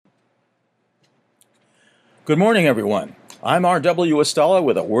Good morning, everyone. I'm R.W. Estella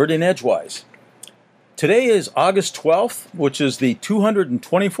with a word in Edgewise. Today is August 12th, which is the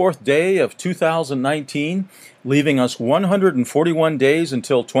 224th day of 2019, leaving us 141 days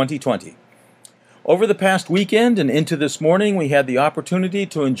until 2020. Over the past weekend and into this morning, we had the opportunity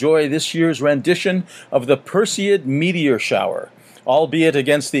to enjoy this year's rendition of the Perseid meteor shower, albeit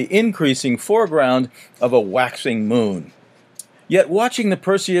against the increasing foreground of a waxing moon. Yet watching the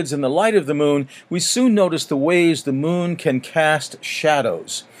Perseids in the light of the moon, we soon noticed the ways the moon can cast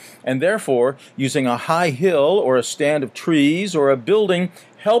shadows, and therefore, using a high hill or a stand of trees or a building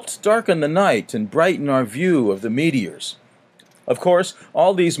helped darken the night and brighten our view of the meteors. Of course,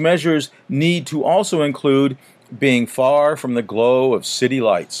 all these measures need to also include being far from the glow of city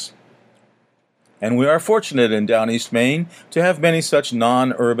lights. And we are fortunate in Down East Maine to have many such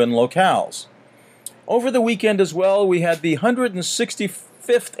non-urban locales. Over the weekend as well, we had the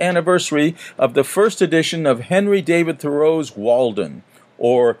 165th anniversary of the first edition of Henry David Thoreau's Walden,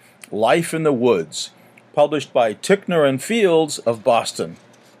 or Life in the Woods, published by Ticknor and Fields of Boston.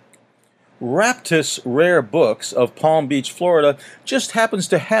 Raptus Rare Books of Palm Beach, Florida, just happens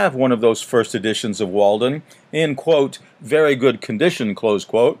to have one of those first editions of Walden in, quote, very good condition, close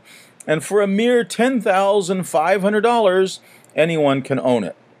quote, and for a mere $10,500, anyone can own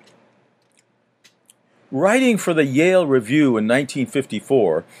it. Writing for the Yale Review in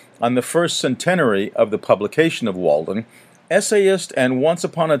 1954, on the first centenary of the publication of Walden, essayist and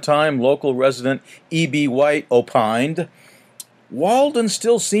once-upon-a-time local resident E.B. White opined, "Walden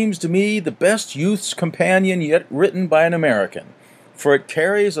still seems to me the best youth's companion yet written by an American, for it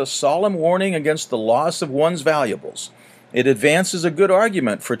carries a solemn warning against the loss of one's valuables. It advances a good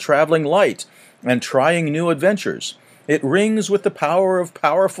argument for traveling light and trying new adventures. It rings with the power of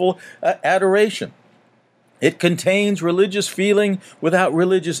powerful adoration. It contains religious feeling without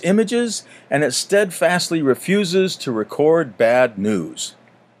religious images, and it steadfastly refuses to record bad news."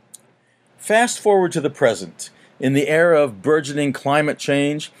 Fast forward to the present, in the era of burgeoning climate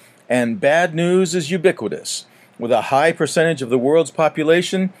change, and bad news is ubiquitous, with a high percentage of the world's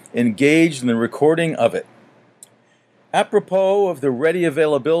population engaged in the recording of it. Apropos of the ready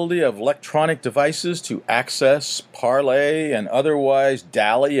availability of electronic devices to access, parlay, and otherwise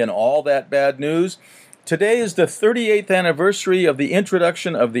dally in all that bad news, today is the 38th anniversary of the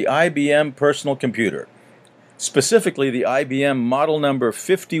introduction of the IBM personal computer, specifically the IBM model number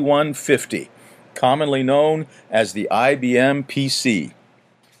 5150, commonly known as the IBM PC.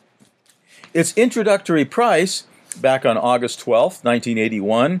 Its introductory price, back on August 12,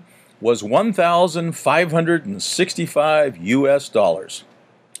 1981, was $1,565 US.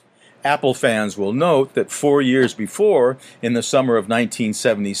 Apple fans will note that 4 years before, in the summer of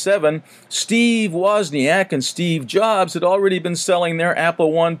 1977, Steve Wozniak and Steve Jobs had already been selling their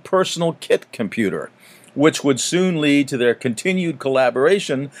Apple I personal kit computer, which would soon lead to their continued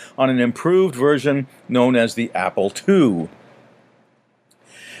collaboration on an improved version known as the Apple II.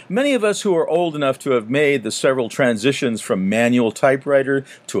 Many of us who are old enough to have made the several transitions from manual typewriter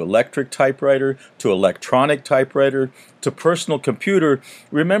to electric typewriter to electronic typewriter to personal computer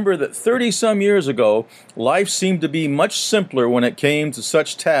remember that 30-some years ago, life seemed to be much simpler when it came to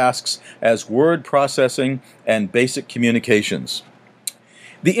such tasks as word processing and basic communications.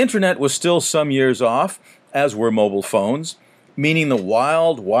 The internet was still some years off, as were mobile phones, meaning the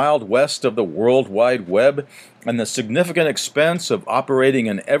wild, wild west of the World Wide Web and the significant expense of operating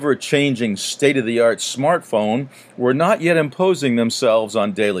an ever-changing state-of-the-art smartphone were not yet imposing themselves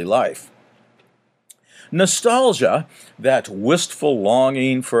on daily life. Nostalgia, that wistful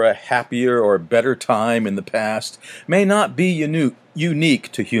longing for a happier or better time in the past, may not be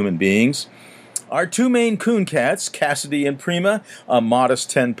unique to human beings. Our two Maine coon cats, Cassidy and Prima, a modest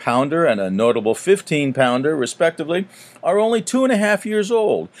 10-pounder and a notable 15-pounder, respectively, are only 2.5 years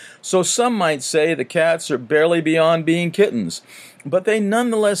old, so some might say the cats are barely beyond being kittens, but they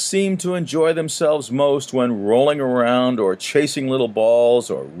nonetheless seem to enjoy themselves most when rolling around or chasing little balls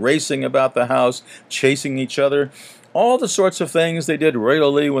or racing about the house, chasing each other, all the sorts of things they did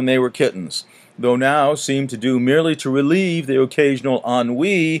regularly when they were kittens, though now seem to do merely to relieve the occasional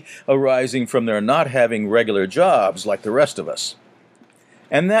ennui arising from their not having regular jobs like the rest of us.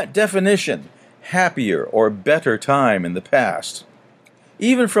 And that definition, happier or better time in the past,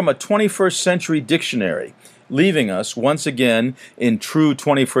 even from a 21st century dictionary, leaving us, once again, in true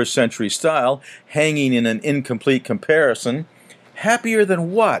 21st century style, hanging in an incomplete comparison, happier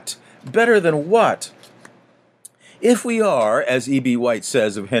than what? Better than what? If we are, as E.B. White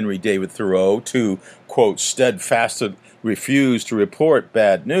says of Henry David Thoreau, to, quote, steadfastly refuse to report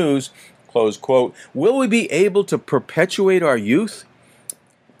bad news, close quote, will we be able to perpetuate our youth?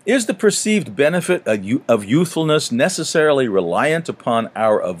 Is the perceived benefit of youthfulness necessarily reliant upon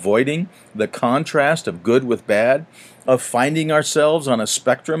our avoiding the contrast of good with bad, of finding ourselves on a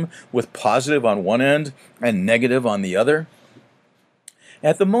spectrum with positive on one end and negative on the other?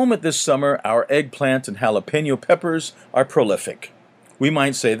 At the moment this summer, our eggplant and jalapeno peppers are prolific. We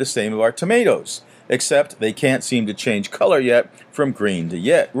might say the same of our tomatoes, except they can't seem to change color yet from green to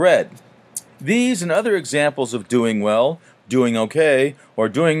yet red. These and other examples of doing well, doing okay, or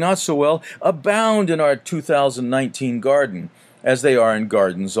doing not so well abound in our 2019 garden, as they are in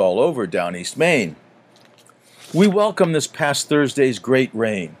gardens all over down East Maine. We welcome this past Thursday's great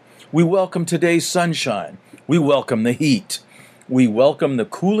rain. We welcome today's sunshine. We welcome the heat. We welcome the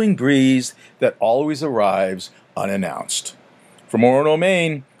cooling breeze that always arrives unannounced. From Orono,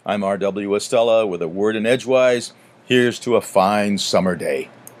 Maine, I'm R.W. Estella with a word in Edgewise. Here's to a fine summer day.